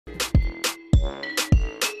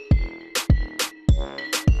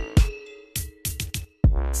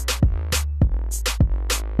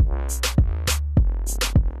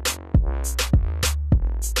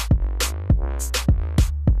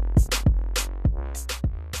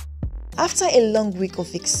After a long week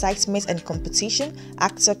of excitement and competition,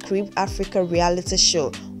 Actor Crib Africa reality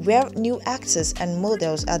show, where new actors and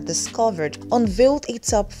models are discovered, unveiled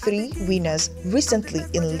its top 3 winners recently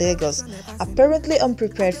in Lagos. Apparently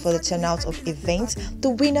unprepared for the turnout of events, the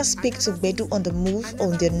winners speak to Gbedu on the move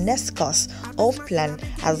on their next course of plan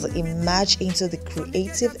as they emerge into the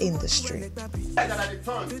creative industry.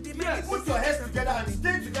 Put your heads together and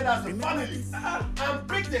stay together as a family and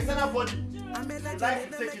break the center body.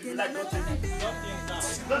 Like to take it, like don't take it.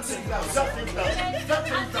 Don't think down, just think down. Just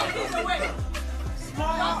think down.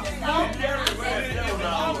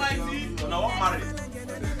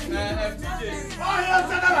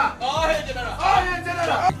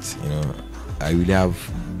 You know, I really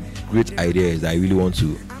have great ideas. I really want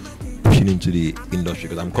to push it into the industry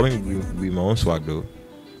because I'm coming with my own swag though.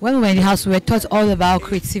 When we were in the house, we were taught all about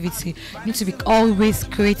creativity. You need to be always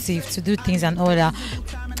creative to do things and all that.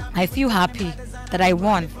 I feel happy that I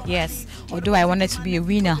won, yes, although I wanted to be a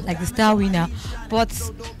winner, like the star winner,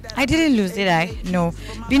 but I didn't lose, did I? No.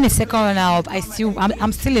 Being a second runner-up,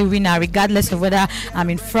 I'm still a winner, regardless of whether I'm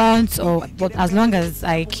in front but as long as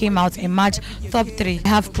I came out in March top 3. I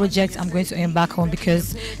have projects I'm going to embark on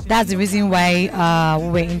because that's the reason why we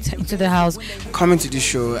were into the house. Coming to this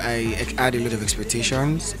show, I had a lot of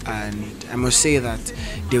expectations, and I must say that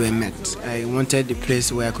they were met. I wanted a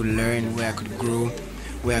place where I could learn, where I could grow,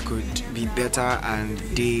 where I could be better, and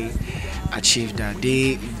they achieved that.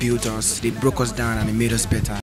 They built us, they broke us down, and they made us better.